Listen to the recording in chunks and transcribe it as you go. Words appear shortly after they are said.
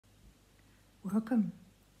Welcome.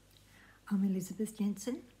 I'm Elisabeth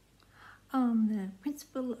Jensen. I'm the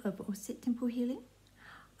principal of Auset Temple Healing.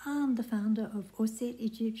 I'm the founder of Auset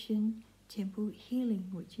Egyptian Temple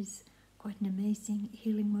Healing, which is quite an amazing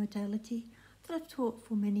healing modality that I've taught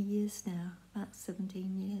for many years now, about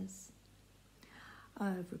 17 years.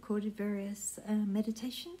 I've recorded various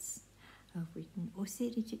meditations. I've written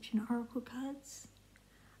Auset Egyptian Oracle cards.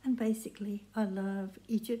 And basically, I love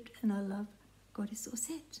Egypt and I love Goddess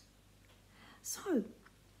Auset. So,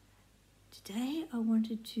 today I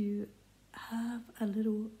wanted to have a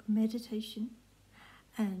little meditation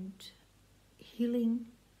and healing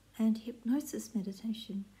and hypnosis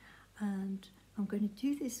meditation, and I'm going to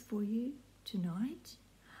do this for you tonight,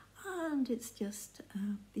 and it's just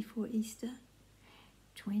before Easter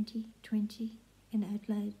 2020 in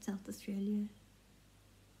Adelaide, South Australia.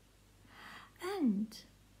 And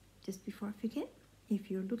just before I forget,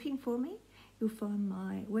 if you're looking for me, you'll find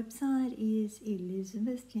my website is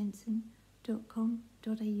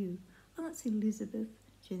elisabethjensen.com.au, and that's Elisabeth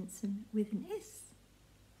Jensen with an S.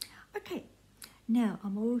 Okay, now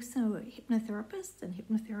I'm also a hypnotherapist and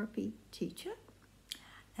hypnotherapy teacher,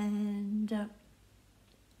 and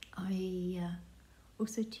I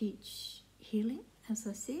also teach healing, as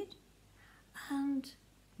I said, and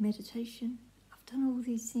meditation. I've done all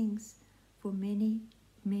these things for many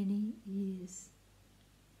years.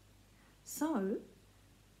 So,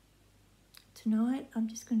 tonight I'm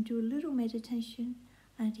just going to do a little meditation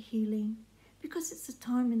and healing, because it's a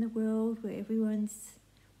time in the world where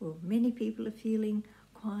many people are feeling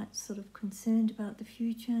quite sort of concerned about the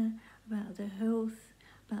future, about their health,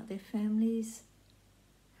 about their families.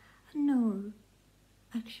 And no,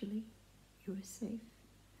 actually, you are safe.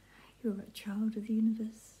 You're a child of the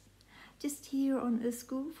universe, just here on Earth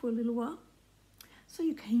School for a little while. So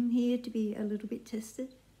you came here to be a little bit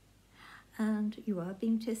tested, and you are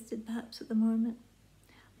being tested perhaps at the moment.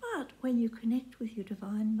 But when you connect with your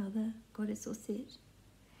Divine Mother, Goddess Auset,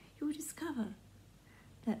 you will discover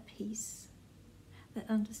that peace, that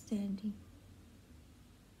understanding.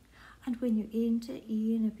 And when you enter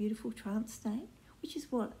in a beautiful trance state, which is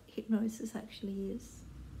what hypnosis actually is,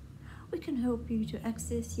 we can help you to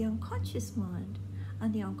access the unconscious mind,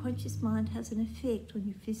 and the unconscious mind has an effect on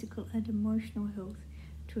your physical and emotional health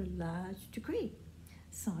to a large degree.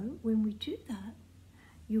 So when we do that,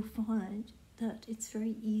 you'll find that it's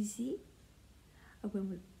very easy, when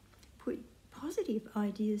we put positive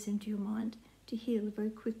ideas into your mind, to heal very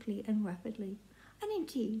quickly and rapidly. And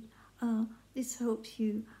indeed, this helps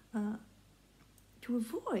you to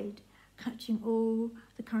avoid catching all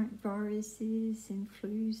the current viruses and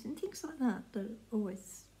flus and things like that that are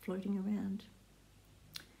always floating around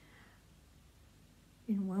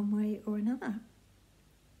in one way or another.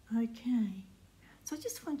 Okay, so I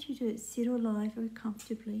just want you to sit or lie very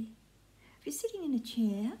comfortably. If you're sitting in a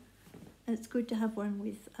chair, it's good to have one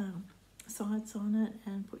with sides on it,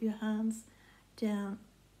 and put your hands down,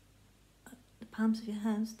 the palms of your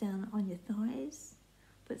hands down on your thighs,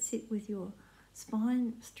 but sit with your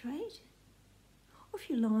spine straight. Or if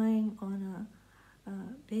you're lying on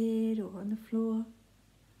a bed or on the floor,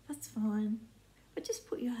 that's fine. But just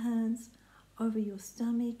put your hands over your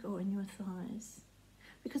stomach or in your thighs,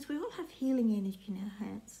 because we all have healing energy in our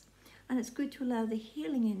hands, and it's good to allow the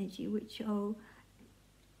healing energy, which I'll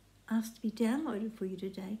ask to be downloaded for you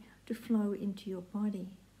today, to flow into your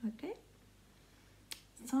body. Okay?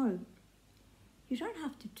 So, you don't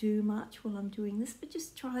have to do much while I'm doing this, but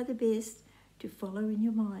just try the best to follow in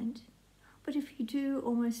your mind. But if you do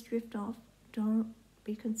almost drift off, don't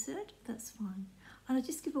be concerned, that's fine. And I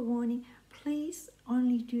just give a warning, please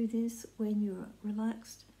only do this when you're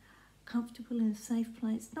relaxed, comfortable in a safe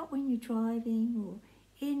place, not when you're driving or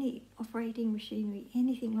any operating machinery,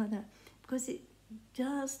 anything like that, because it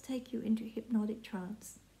does take you into hypnotic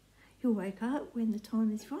trance. You'll wake up when the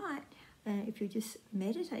time is right, if you're just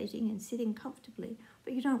meditating and sitting comfortably,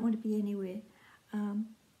 but you don't want to be anywhere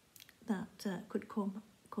that could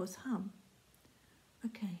cause harm.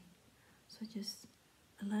 Okay, so just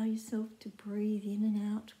allow yourself to breathe in and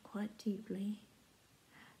out quite deeply.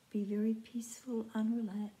 Be very peaceful and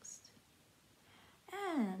relaxed.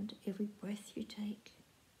 And every breath you take,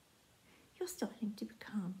 you're starting to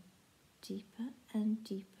become deeper and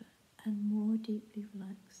deeper and more deeply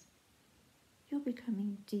relaxed. You're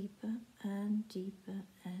becoming deeper and deeper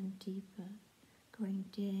and deeper, going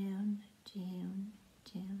down, down,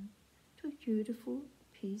 down to a beautiful,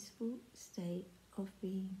 peaceful state of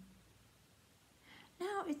being.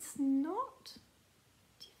 Now, it's not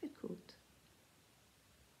difficult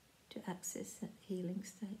to access that healing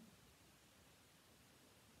state.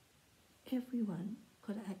 Everyone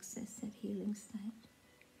could access that healing state.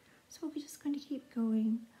 So So we're just going to keep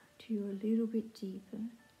going to you a little bit deeper,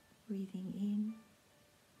 breathing in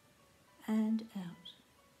and out,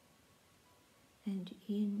 and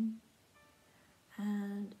in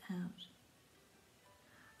and out.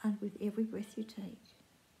 And with every breath you take,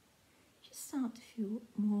 just start to feel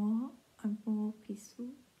more and more peaceful,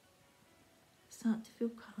 start to feel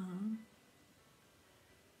calm.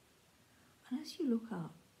 And as you look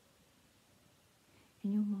up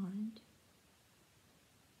in your mind,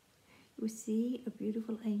 you will see a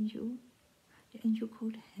beautiful angel, the angel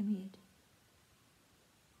called Hamid.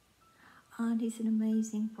 And he's an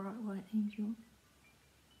amazing bright white angel.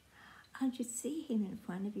 And you see him in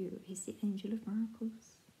front of you. He's the angel of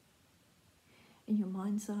miracles. In your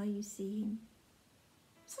mind's eye, you see him.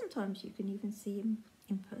 Sometimes you can even see him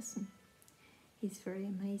in person. He's a very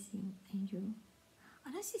amazing angel.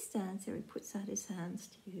 And as he stands there, he puts out his hands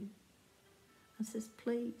to you and says,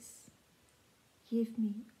 please, give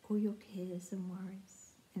me all your cares and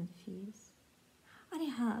worries and fears. And he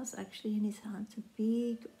has actually in his hands a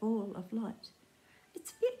big ball of light.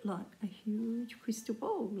 It's a bit like a huge crystal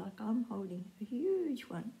ball, like I'm holding a huge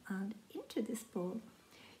one. And into this ball,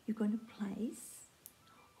 you're going to place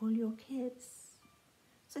all your cares.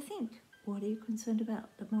 So think, what are you concerned about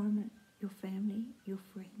at the moment? Your family, your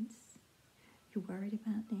friends, you're worried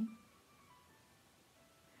about them.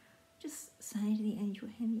 Just say to the angel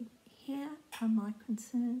Hamid, here are my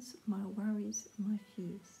concerns, my worries, my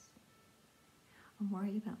fears. I'm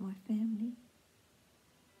worried about my family.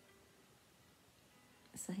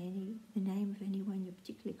 Say the name of anyone you're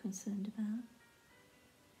particularly concerned about.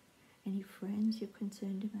 Any friends you're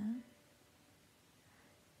concerned about.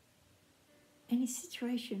 Any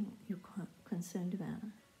situation you're concerned about.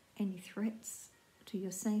 Any threats to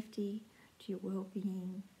your safety, to your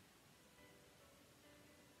well-being.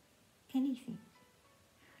 Anything.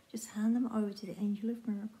 Just hand them over to the angel of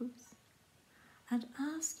miracles and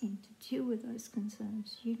ask him to deal with those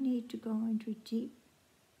concerns. You need to go into a deep,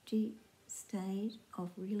 deep state of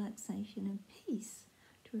relaxation and peace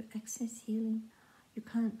to access healing. You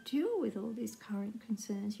can't deal with all these current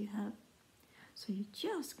concerns you have. So you're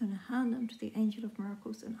just going to hand them to the angel of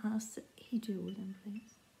miracles and ask that he deal with them,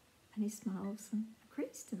 please. And he smiles and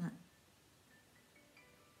agrees to that.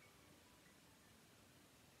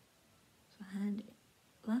 So hand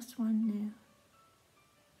last one now.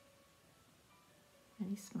 And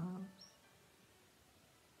he smiles.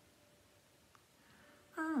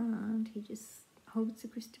 And he just holds the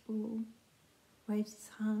crystal ball, waves his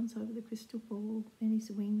hands over the crystal ball, then his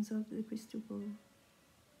wings over the crystal ball.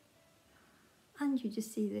 And you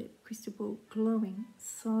just see the crystal ball glowing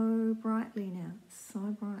so brightly now, so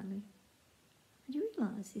brightly. And you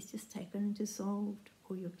realise he's just taken and dissolved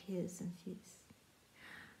all your cares and fears.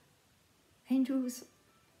 Angels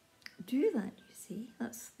do that, you see.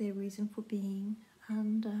 That's their reason for being.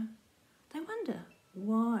 And they wonder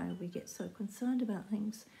why we get so concerned about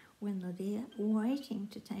things when they're there waiting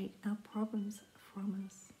to take our problems from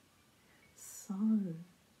us. So,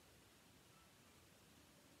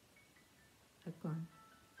 they're gone.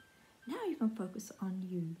 Now you can focus on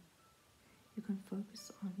you. You can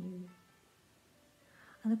focus on you.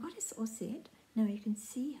 And the goddess Auset, now you can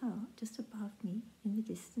see her just above me in the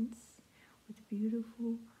distance with a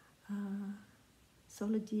beautiful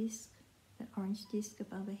solid disc, that orange disc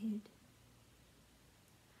above her head.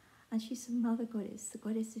 And she's a mother goddess, the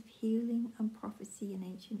goddess of healing and prophecy in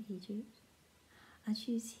ancient Egypt. And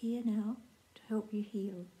she's here now to help you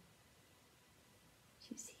heal.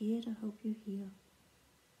 She's here to help you heal.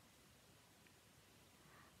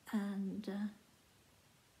 And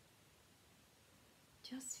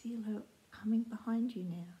just feel her coming behind you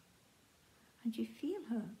now. And you feel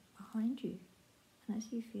her behind you. And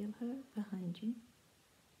as you feel her behind you,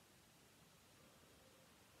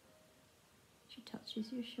 she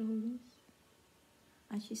touches your shoulders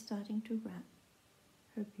and she's starting to wrap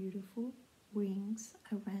her beautiful wings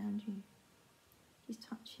around you. She's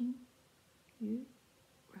touching you,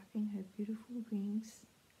 wrapping her beautiful wings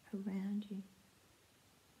around you.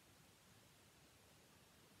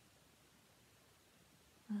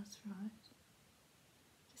 That's right.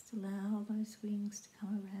 Just allow those wings to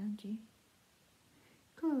come around you.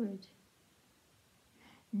 Good.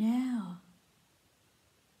 Now,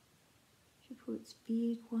 she puts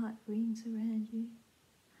big white rings around you,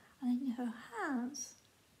 and then her hands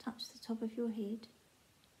touch the top of your head,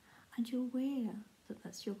 and you're aware that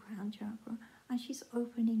that's your crown chakra, and she's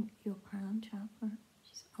opening your crown chakra.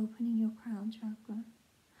 She's opening your crown chakra,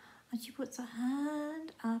 and she puts her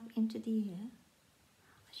hand up into the air,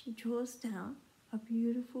 and she draws down a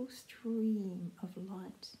beautiful stream of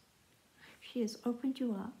light. She has opened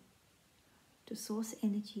you up to source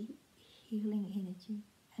energy healing energy,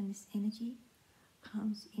 and this energy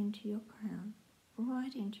comes into your crown,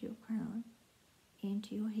 right into your crown,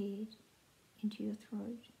 into your head, into your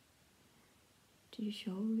throat, to your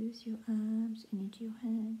shoulders, your arms, and into your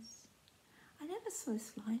hands. And ever so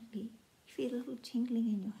slightly, you feel a little tingling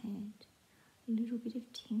in your hand, a little bit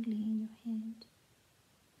of tingling in your hand.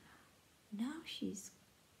 Now she's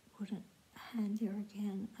put a hand there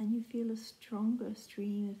again, and you feel a stronger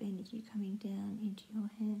stream of energy coming down into your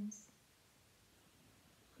hands.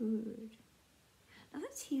 Good. Now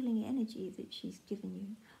that's healing energy that she's given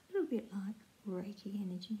you, a little bit like Reiki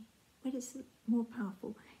energy, but it's more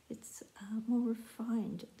powerful. It's more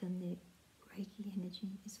refined than the Reiki energy.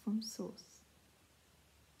 It's from source.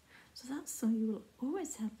 So that's so you will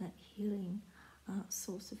always have that healing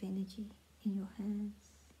source of energy in your hands.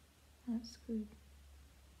 That's good.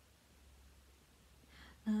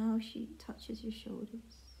 Now she touches your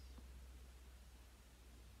shoulders.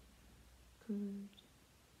 Good.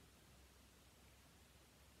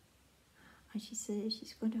 And she says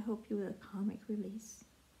she's going to help you with a karmic release.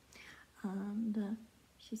 And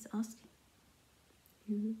she's asking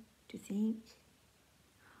you to think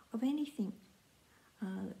of anything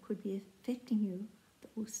that could be affecting you that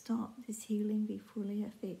will stop this healing be fully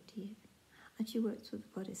effective. And she works with the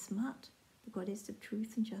goddess Mat, the goddess of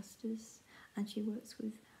truth and justice, and she works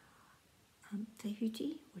with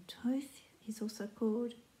Tehuti, or Thoth is also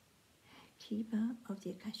called, keeper of the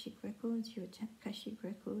Akashic records, your Akashic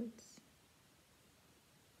records.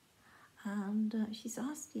 And she's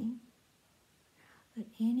asking that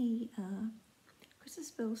any crystal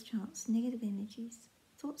spells, chants, negative energies,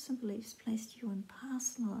 thoughts and beliefs placed you in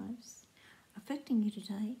past lives affecting you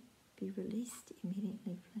today be released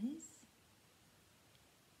immediately, please.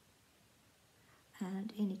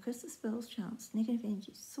 And any crystal spells, chants, negative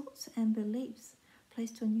energies, thoughts and beliefs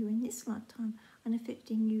placed on you in this lifetime and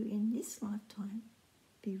affecting you in this lifetime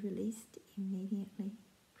be released immediately,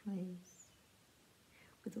 please.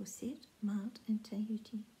 With Auset, Mat and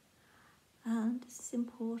Tehuti. And it's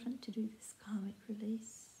important to do this karmic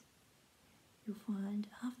release. You'll find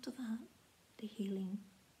after that the healing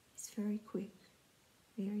is very quick,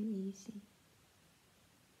 very easy.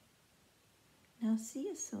 Now see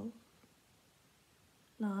yourself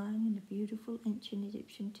lying in a beautiful ancient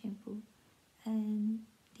Egyptian temple, and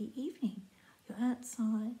the evening, you're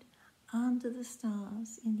outside under the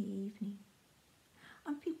stars in the evening.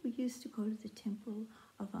 And people used to go to the temple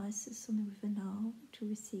of Isis on the River Nile to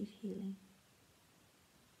receive healing.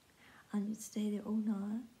 And you'd stay there all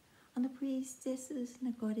night, and the priestesses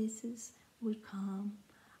and the goddesses would come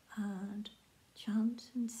and chant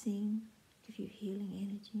and sing, give you healing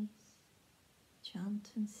energies. Chant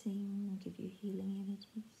and sing and give you healing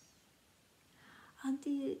energies. And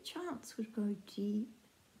the chants would go deep,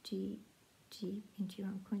 deep, deep into your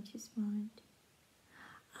unconscious mind.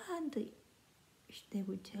 And they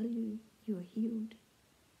would tell you you are healed,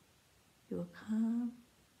 you are calm,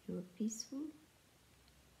 you are peaceful.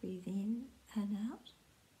 Breathe in and out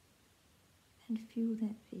and feel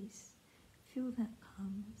that peace, feel that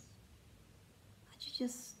calmness. And you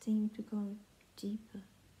just seem to go deeper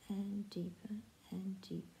and deeper and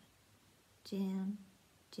deeper, down,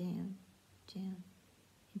 down, down,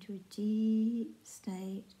 into a deep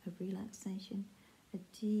state of relaxation, a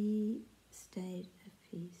deep state of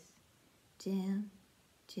peace, down,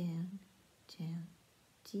 down, down,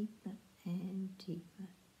 deeper and deeper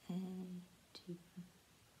and deeper.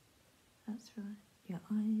 That's right, your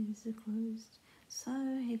eyes are closed, so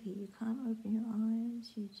heavy you can't open your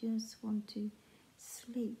eyes, you just want to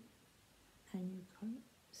sleep, and you go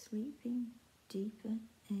sleeping deeper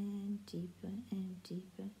and deeper and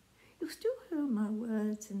deeper. You'll still hear my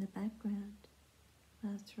words in the background,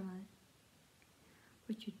 that's right,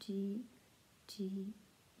 but you're deep, deep,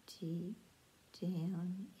 deep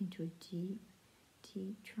down into a deep,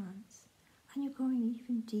 deep trance, and you're going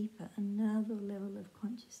even deeper, another level of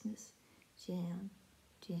consciousness, down,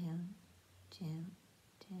 down, down,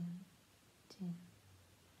 down, down.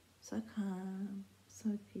 So calm,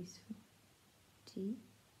 so peaceful. Deep,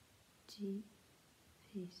 deep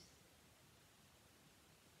peace.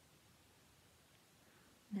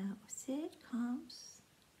 Now Auset comes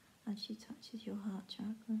and she touches your heart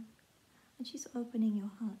chakra, and she's opening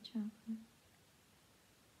your heart chakra.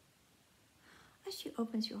 As she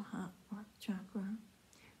opens your heart chakra,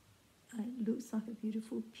 it looks like a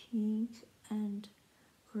beautiful pink and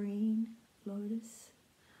green lotus,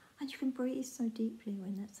 and you can breathe so deeply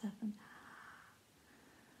when that's happened.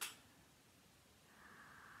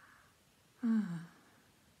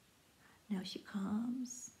 Now she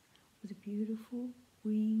comes with beautiful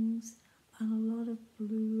wings and a lot of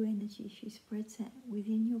blue energy she spreads out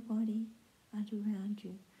within your body, and around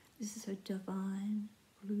you. This is a divine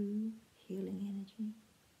blue healing energy.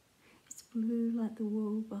 It's blue like the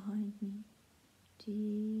wall behind me.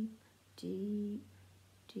 Deep, deep,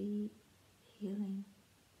 deep healing.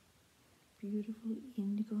 Beautiful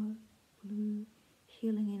indigo blue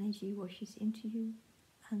healing energy washes into you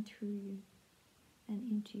and through you, and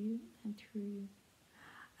into you and through you.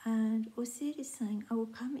 And Auset is saying, I will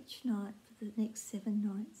come each night for the next 7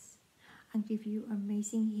 nights and give you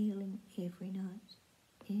amazing healing every night.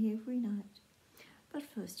 Every night. But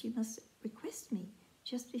first you must request me.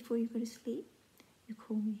 Just before you go to sleep, you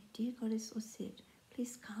call me, Dear Goddess Auset,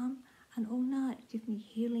 please come and all night give me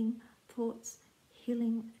healing thoughts,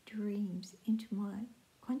 healing dreams into my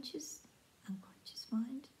conscious, unconscious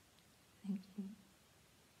mind. Thank you.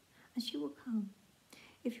 And she will come.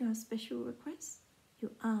 If you have special requests, you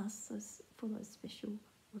ask us for those special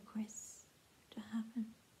requests to happen.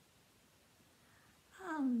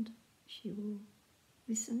 And she will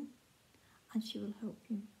listen and she will help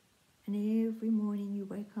you. And every morning you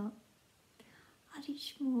wake up, and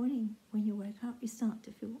each morning when you wake up, you start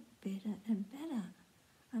to feel better and better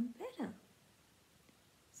and better.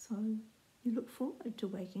 So you look forward to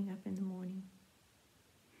waking up in the morning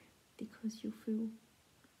because you feel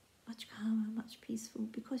much calmer, much peaceful,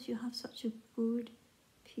 because you have such a good,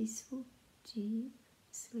 peaceful, deep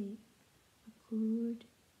sleep, a good,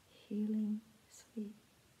 healing sleep.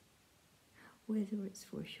 Whether it's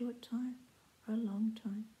for a short time or a long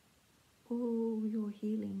time, all your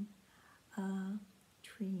healing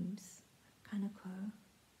dreams can occur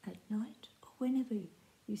at night or whenever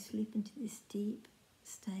you slip into this deep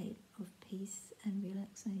state of peace and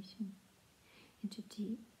relaxation, into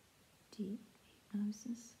deep, deep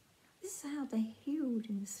hypnosis. This is how they healed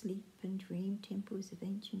in the sleep and dream temples of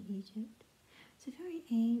ancient Egypt. It's a very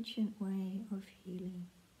ancient way of healing.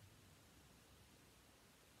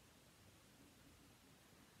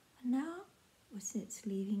 And now, Auset's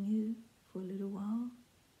leaving you for a little while.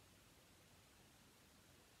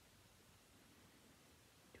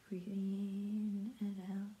 Breathing in and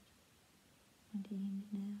out, and in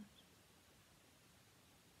and out.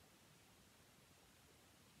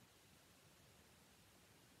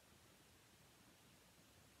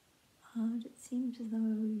 And it seems as though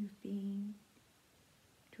you've been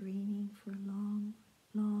dreaming for a long,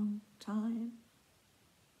 long time.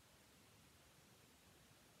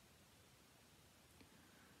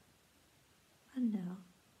 And now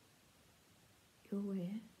you're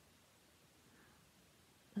aware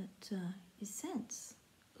that you sense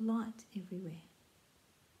light everywhere.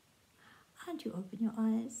 And you open your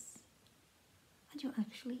eyes and you're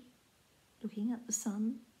actually looking at the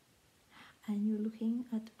sun and you're looking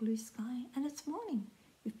at the blue sky, and it's morning.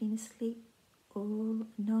 You've been asleep all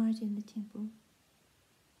night in the temple.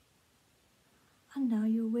 And now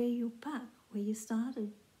you're back where you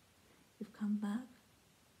started. You've come back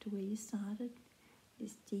to where you started,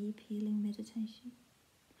 this deep healing meditation.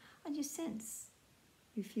 And you sense,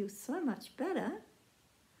 you feel so much better,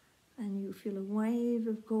 and you feel a wave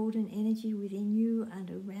of golden energy within you and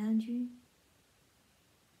around you.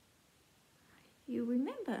 You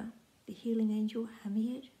remember the healing angel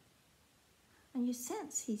Hamied, and you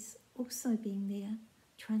sense he's also being there,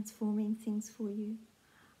 transforming things for you.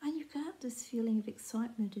 And you get this feeling of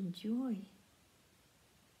excitement and joy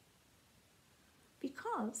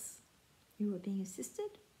because you are being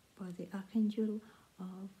assisted by the Archangel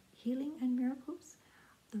of Healing and Miracles,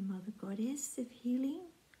 the Mother Goddess of Healing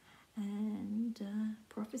and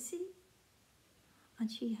Prophecy. And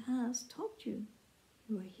she has told you,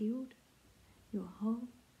 you are healed, you are whole,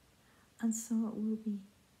 and so it will be.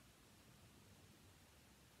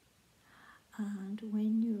 And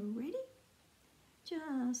when you're ready,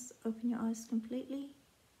 just open your eyes completely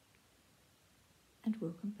and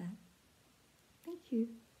welcome back. Thank you.